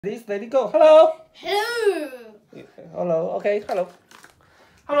Please let it go. Hello. Hello. Hello. Okay. Hello.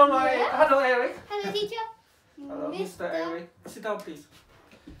 Hello, Yeah. Hello, Eric. Hello, teacher. Hello, Mr. Eric. Sit down, please.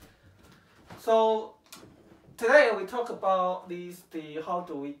 So today we talk about the how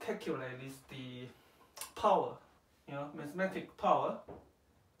do we calculate the power, mathematic power,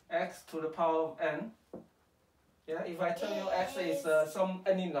 x to the power of n. Yeah, if I tell you x is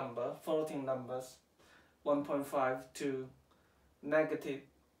any number, floating numbers, 1.5 to negative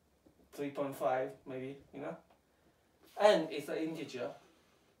 3.5 maybe, n is an integer.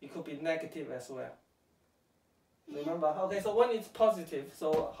 It could be negative as well. Remember? Okay, so when it's positive,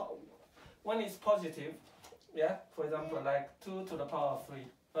 when it's positive, yeah, for example, like 2 to the power of 3,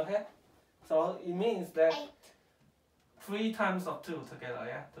 okay? So it means that 3 times of 2 together,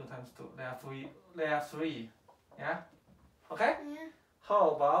 yeah? 2 times 2, they are 3, yeah? Okay? Yeah.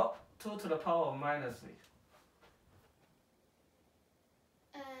 How about 2 to the power of minus 3?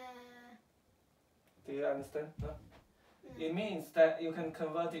 Do you understand? No? It means that you can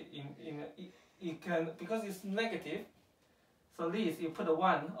convert it because it's negative, so this you put a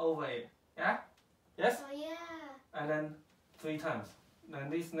 1 over it, yeah? Yes? Oh yeah. And then 3 times. Then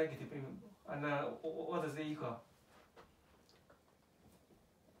this negative, and what does it equal?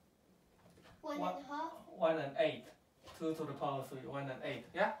 1.5. 1 and 8. 2 to the power of 3, 1 and 8,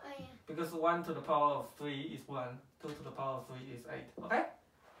 yeah? Oh yeah. Because 1 to the power of 3 is 1, 2 to the power of 3 is 8, okay?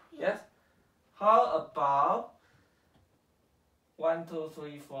 Yeah. Yes? How about 1, 2,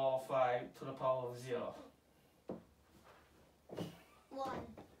 3, 4, 5 to the power of 0? 1.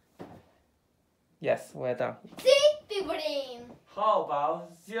 Yes, we're done. See, people in. How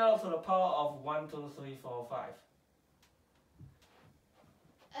about 0 to the power of 1, 2, 3, 4, 5?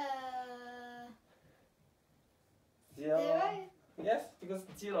 Zero. Yes, because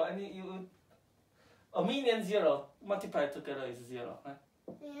 0, a million 0 multiplied together is 0, right?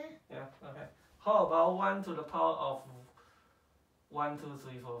 Yeah. Yeah, okay. How about 1 to the power of 1, 2,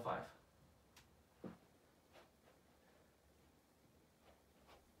 3, 4, 5?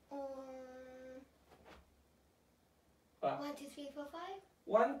 1, 2, 3, 4, 5.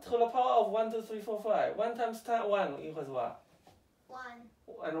 1 to the power of 1, 2, 3, 4, 5. 1 times 1 equals what? 1.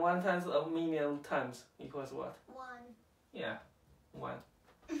 And 1 times a million times equals what? 1. Yeah, 1.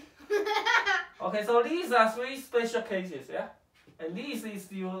 Okay, so these are 3 special cases, yeah? And this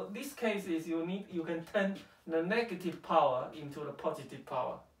case is you can turn the negative power into the positive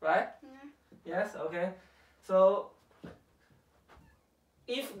power, right? Yeah. Yes, okay. So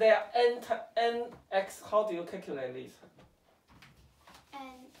if there are nx, how do you calculate this?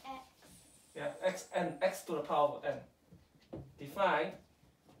 Nx. Yeah, x to the power of n. Define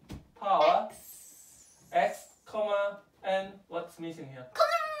power x, comma n. What's missing here?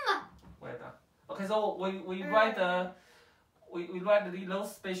 Comma. Well done. Okay, so we write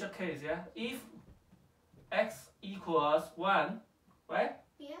those special case, yeah. If x equals 1, right?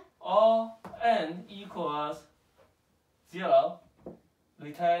 Yeah. Or n equals 0,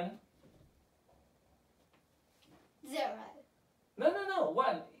 return 0. no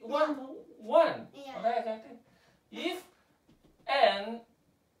 1 1. Yeah. Okay. If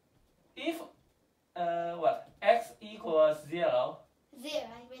x equals 0, 0.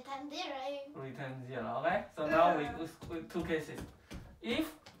 Return 0. return 0. Okay. So now we 2 cases.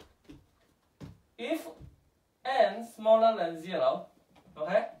 If n smaller than 0,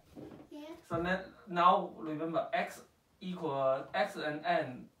 okay. Yeah. So now remember x equals x and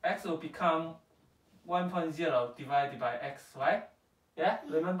n. X will become 1.0 divided by x, right? Yeah.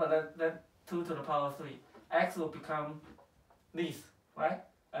 Remember that 2 to the power of 3. X will become this, right?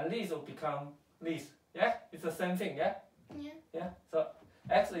 And this will become this. Yeah. It's the same thing. Yeah. Yeah. Yeah. So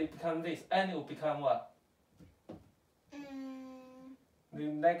x will become this. N will become what? The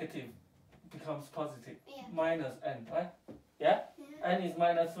negative becomes positive. Yeah. Minus n, right? Yeah? Yeah. N is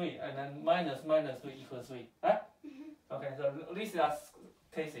minus 3, and then minus 3 equals 3, right? Okay, so these are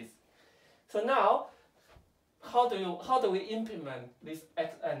cases. So now, how do we implement this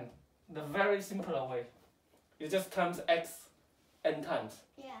xn? The very simple way. You just times x n times.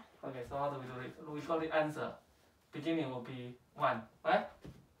 Yeah. Okay, so how do we do it? We call the answer. Beginning will be 1, right?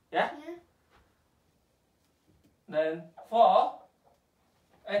 Yeah? Yeah. Then for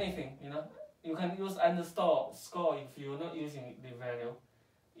anything, you can use underscore score if you're not using the value.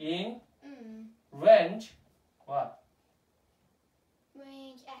 In range, what?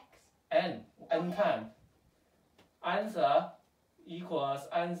 Range x. N times. Answer equals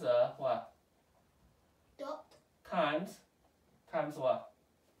answer what? Dot. Times what?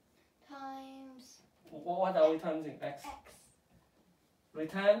 Times. What are we timesing? X.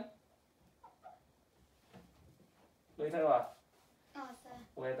 Return what? Answer.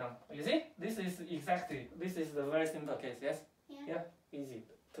 way down. You see, this is the very simple case. Yes. Yeah. Easy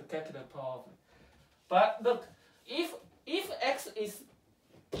to calculate power of. But look, if x is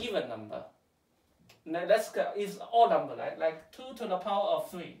even number, now is odd number, right? Like 2 to the power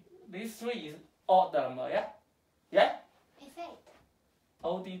of 3. This 3 is odd number, yeah? Yeah? It's 8.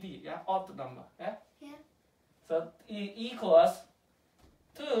 ODD, yeah? Odd number, yeah? Yeah. So it equals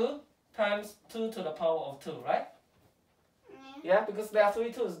 2 times 2 to the power of 2, right? Yeah, because there are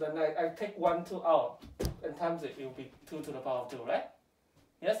 3 2's, then I take 1 2 out and times it will be 2 to the power of 2, right?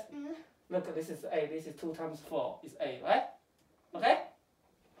 Yes? Look, this is 8, this is 2 times 4 is 8, right? Okay?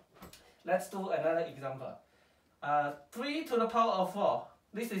 Let's do another example. 3 to the power of 4.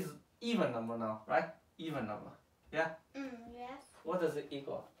 This is even number now, right? Even number. Yeah? Yes. What does it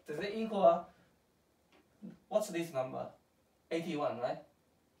equal? Does it equal, what's this number? 81, right?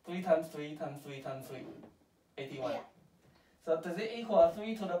 3 times 3 times 3 times 3. 81. Yeah. So does it equal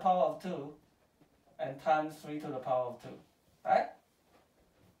 3 to the power of 2 and times 3 to the power of 2? Right?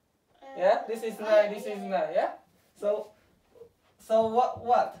 Yeah? This is 9, this is 9, yeah? So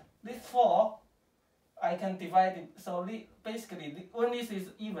what? This 4, I can divide it. So basically, when this is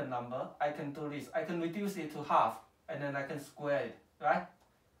even number, I can do this. I can reduce it to half, and then I can square it, right?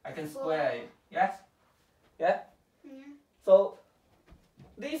 I can square it, yes? Yeah? So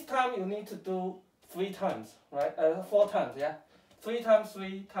this time you need to do 3 times, right? 4 times, yeah? 3 times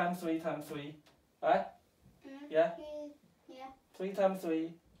 3 times 3 times 3, right? Yeah? Yeah. 3 times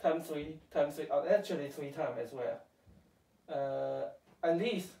 3 times 3 times 3, actually 3 times as well. At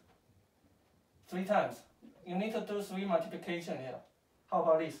least 3 times. You need to do 3 multiplication here. How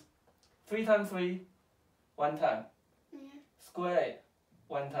about this? 3 times 3, 1 time. Square it,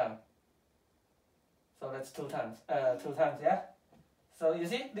 1 time. So that's 2 times. 2 times, yeah? So you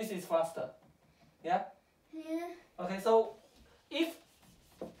see, this is faster. Yeah? Yeah. Okay, so if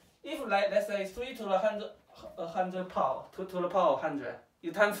like let's say 3 to the 100 power, to the power of 100,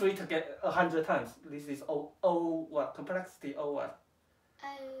 you times 3 to get 100 times. This is O what? Complexity O what?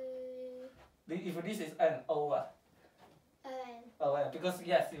 If this is n, O what? Oh, yeah, because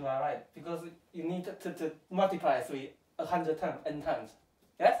yes, you are right. Because you need to multiply 3 100 times, n times.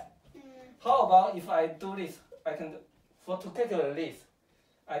 Yes? How about if I do this? I can, to calculate this,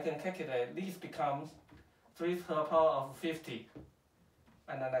 I can calculate this becomes 3 to the power of 50.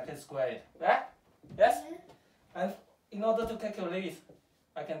 And then I can square it. Right? Yes? And in order to calculate this,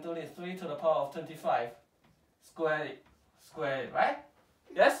 I can do this 3 to the power of 25. Square it, right?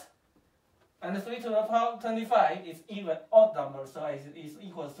 Yes? And 3 to the power of 25 is even odd number, so it is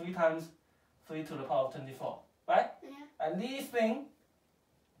equals 3 times 3 to the power of 24. Right? Yeah. And this thing,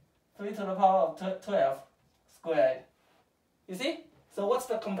 3 to the power of 12 squared. You see? So what's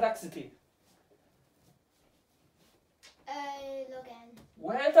the complexity? Log n.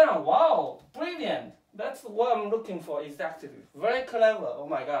 Well done. Wow. Brilliant. That's what I'm looking for exactly. Very clever. Oh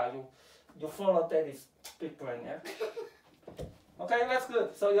my god. You follow Daddy's big brain, yeah? Okay, that's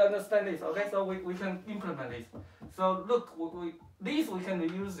good. So you understand this. Okay, so we can implement this. So look, this we can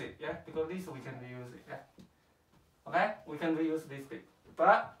reuse it, yeah? Because this we can reuse it, yeah? Okay? We can reuse this bit.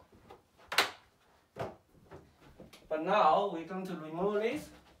 But now we're going to remove this.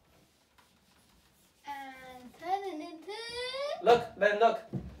 And turn it into... Look.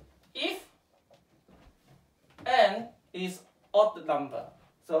 If n is odd number,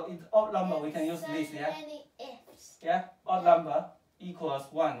 so it's odd number, we can use this, yeah? Many ifs. Yeah? Odd number equals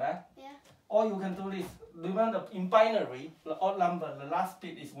 1, right? Yeah. Or you can do this. Remember, in binary, the odd number, the last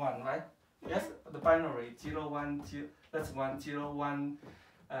bit is 1, right? Yes? The binary, 0, 1, 0, that's 1, 0, 1,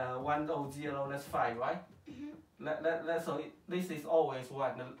 1, 0, that's 5, right? So this is always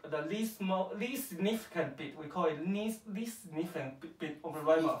 1. The least significant bit, we call it least significant bit of the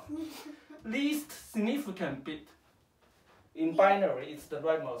right mode. Least significant bit in binary is the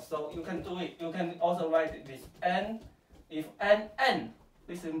right mode. So you can do it. You can also write this n. If n,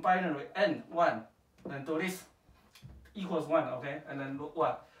 this in binary n 1, then do this equals 1, okay? And then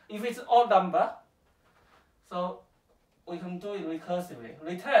 1. If it's odd number, so we can do it recursively.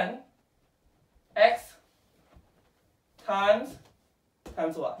 Return x times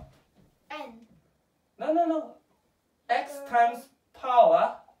what? N. No. X times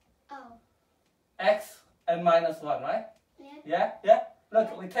power Oh. x and minus 1, right? Yeah. Yeah?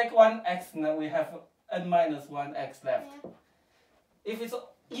 Look, we take 1x and then we have n minus 1x left. Yeah. If it's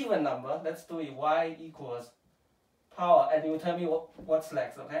even number, let's do it. Y equals power, and you tell me what's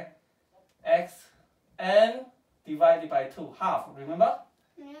next, okay? X n divided by 2, half, remember?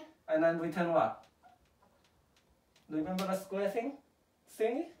 Yeah. And then return what? Remember the square thing?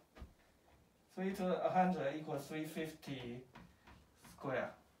 3 to 100 equals 350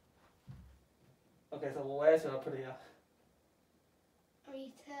 square. Okay, so where should I put it here?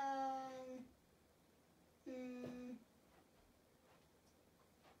 Return.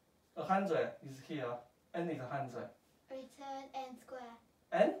 100 is here. N is 100. Return n square.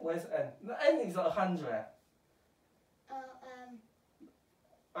 N? Where's N? No, N is 100.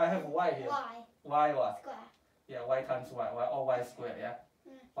 I have Y here. Y what? Square. Yeah, Y times Y, or Y square, yeah?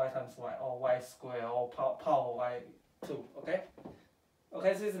 Y times Y, or Y square, or power Y2, okay?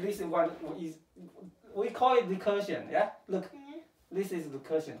 Okay, so this is one, we call it recursion, yeah? Look, this is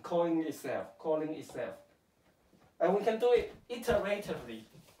recursion, calling itself. And we can do it iteratively.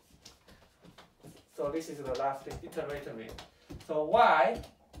 So this is the last thing, iteratively. So Y,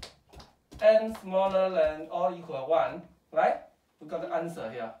 n smaller than or equal 1, right? We got the answer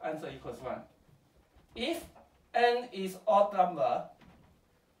here, answer equals 1. If n is odd number,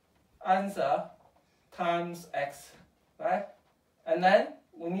 answer times x, right? And then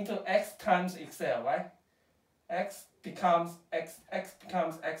we need to x times excel, right? X becomes x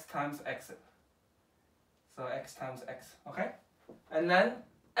times x. So x times x, okay? And then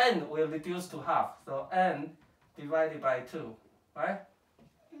n will reduce to half. So n divided by 2, right?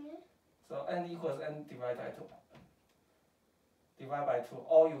 So n equals n divided by 2. Divide by 2.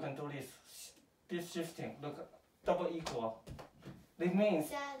 Or you can do this shifting. Look, double equal. This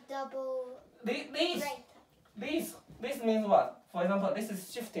means Double. this means what? For example, this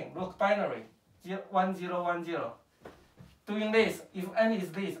is shifting. Look, binary. 1 0 1 0. Doing this, if n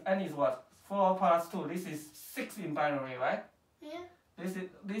is this, n is what? 4 plus 2. This is 6 in binary, right? Yeah. This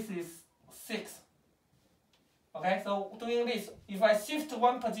is 6. Okay, so doing this, if I shift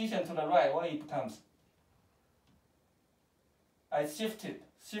one position to the right, what it becomes? I shifted,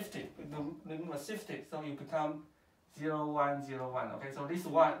 remember shifted, so you become 0 1 0 1. Okay, so this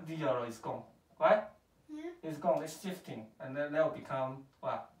 0 is gone, right? Yeah. It's gone, it's shifting, and then that will become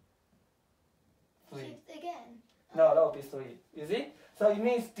what? 3. Shift again. No, that will be 3. You see? So it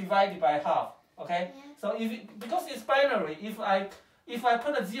means divided by half. Okay? Yeah. So because it's binary, if I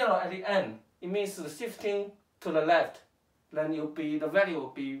put a 0 at the end, it means shifting to the left, then the value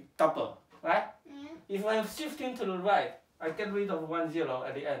will be double, right? Yeah. If I'm shifting to the right, I get rid of 1 0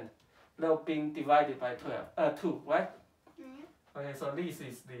 at the end. That will be divided by 2, right? Yeah. Okay, so this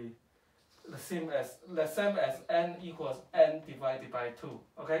is the same as n equals n divided by 2.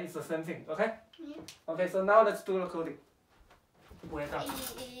 Okay, it's the same thing. Okay. Yeah. Okay, so now let's do the coding. Wait up.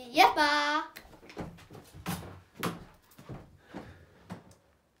 Yeppa.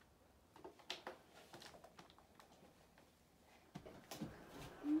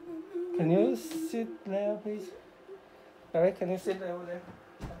 Can you sit there, please? Alright, can you sit over there?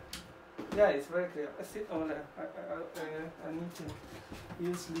 Yeah, it's very clear. Sit over there. I need to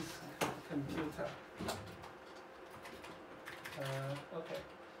use this computer. Okay.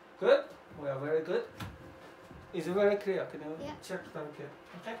 Good. We are very good. Is it very clear? Can you check very clear?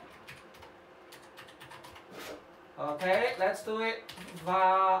 Okay. Okay, let's do it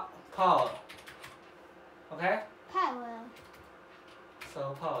via power. Okay? Power.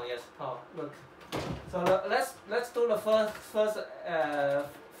 So power, yes, power. Look. So let's do the first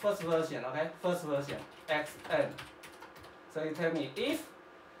version, okay? First version, xn. So you tell me if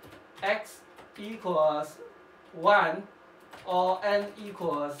x equals 1 or n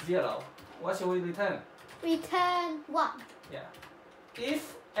equals 0, what should we return? Return 1. Yeah.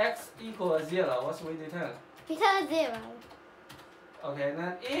 If x equals 0, what should we return? Return 0. Okay,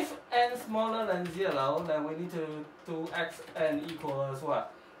 then if n smaller than 0, then we need to do xn equals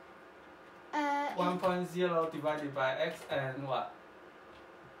what? 1.0 divided by x and what?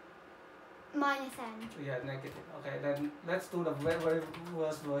 Minus n. Yeah, negative. Okay, then let's do the very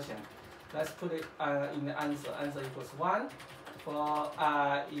worst version. Let's put it in the answer. Answer equals 1 for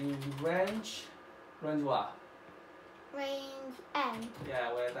in range what? Range n.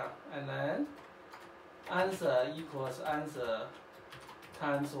 Yeah, well done. And then answer equals answer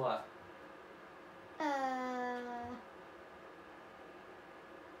times what?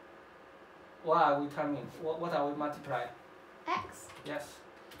 What are we timing? What are we multiplying? X. Yes.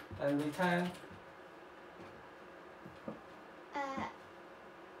 And return.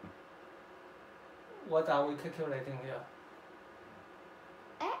 What are we calculating here?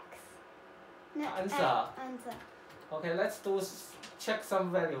 X. No, Answer. Answer. Okay, let's check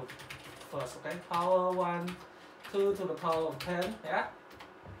some value first. Okay, power 1, 2 to the power of 10. Yeah.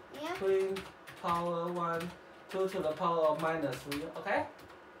 Yeah. 3 power 1, 2 to the power of minus 3. Okay.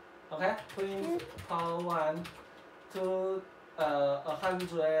 Okay. 3 power 1 to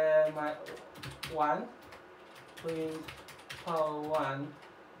 100 1. 3 power 1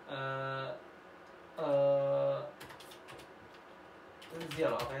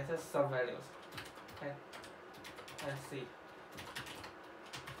 0. Okay, just some values. Okay, let's see.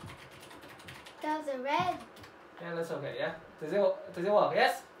 That was a red. Yeah, that's okay. Yeah, does it work?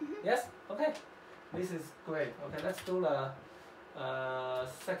 Yes. Yes. Okay, this is great. Okay, let's do the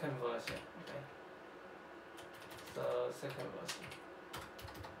second version. Okay, so second version.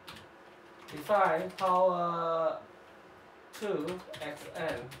 Define power 2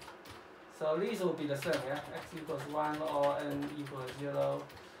 xn. So these will be the same, yeah? X equals 1 or n equals 0.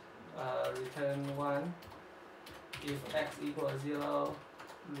 Return 1. If x equals 0,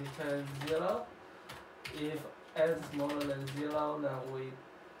 return 0. If n smaller than 0, then we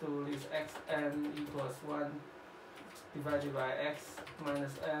do this xn equals 1 divided by x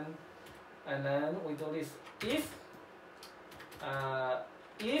minus n. And then we do this if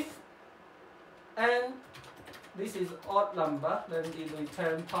n this is odd number, then it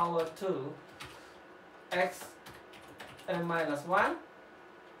return power 2 x n minus 1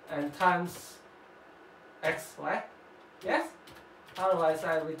 and times x, right? Yes? Otherwise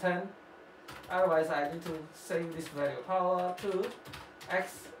I need to save this value, power 2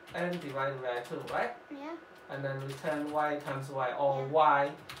 x n divided by 2, right? Yeah. And then return y times y, or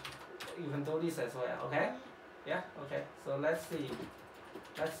y, you can do this as well, okay? Yeah, okay, so let's see.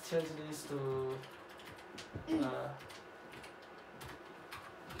 Let's change this to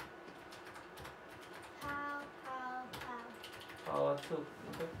power 2,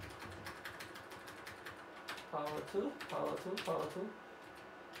 okay? Power 2,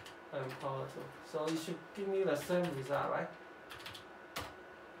 and power 2. So it should give me the same result, right?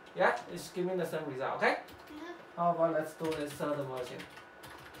 Yeah, it should give me the same result, okay? Yeah. How about let's do the third version?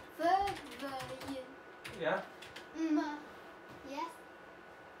 Third version. Yeah? Yes.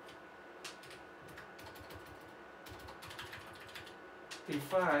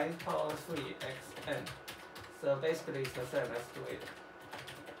 Define power 3 xn. So basically it's the same, let's do it.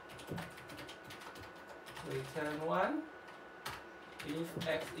 Return 1. If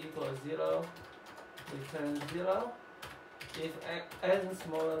x equals 0, return 0. If n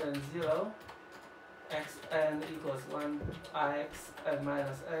smaller than 0, xn equals 1 x n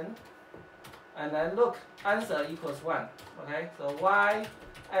minus n. And then look, answer equals 1. Okay, so y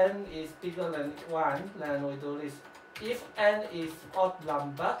n is bigger than 1, then we do this. If n is odd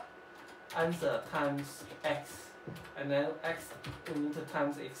number, answer times x. And then x we need to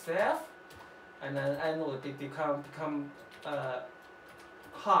times itself. And then n will become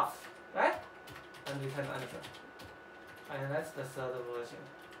half, right? And return answer. And that's the third version.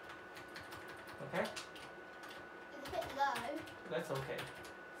 Okay? It's a bit low. That's okay.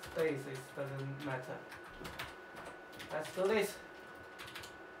 Space doesn't matter. Let's do this.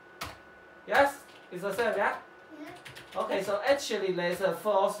 Yes? It's the same, yeah? Yeah. Okay, so actually there's a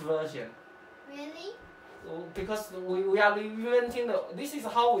fourth version. Really? Because we are reinventing this is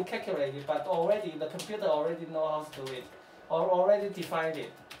how we calculate it, but already the computer already knows how to do it, or already defined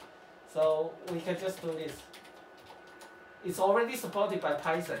it. So we can just do this. It's already supported by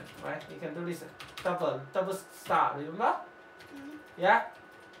Python, right? You can do this double star, remember? Yeah?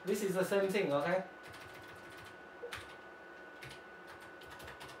 This is the same thing, okay?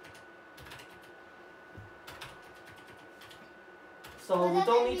 So we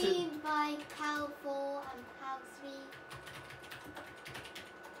don't need to. By power 4 and power 3.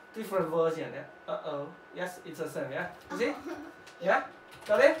 Different version, yeah? Yes, it's the same, yeah? You see? Yeah?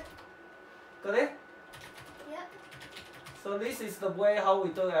 Got it? Got it? Yep. So this is the way how we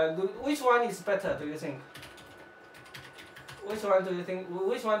do it. Which one is better, do you think? Which one do you think?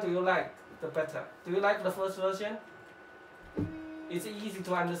 Which one do you like the better? Do you like the first version? It's easy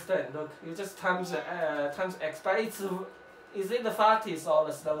to understand. Look, you just times x, but is it the fastest or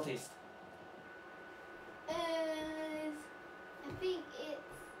the slowest? I think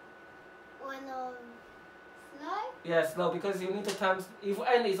it's one of slow. Yeah, slow, because you need to times. If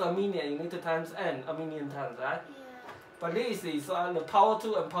n is a million, you need to times n a million times, right? Yeah. But this is the power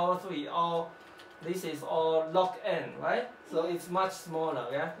 2 and power 3, or this is all log n, right? So it's much smaller,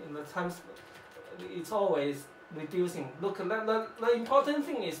 yeah? In the times, it's always reducing. Look, the important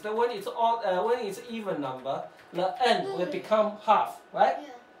thing is that when it's odd, when it's even number, the n will become half, right? Yeah.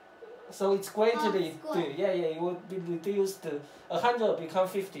 So it's gradually, square. yeah, it will be reduced to 100 will become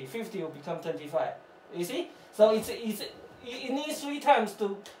 50, 50 will become 25. You see? So it needs 3 times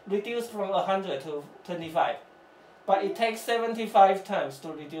to reduce from 100 to 25. But it takes 75 times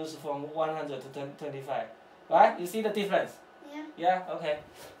to reduce from 100 to 25. Right? You see the difference? Yeah. Yeah? Okay.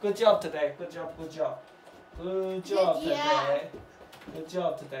 Good job today. Good job. Good job today. Good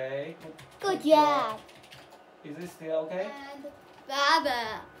job today. Good job. Is this still okay? And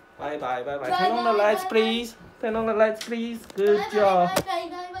Baba. Bye bye. Turn on the lights, please. Turn on the lights, please. Good job.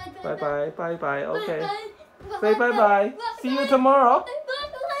 Bye bye. Okay. Say bye bye. See you tomorrow.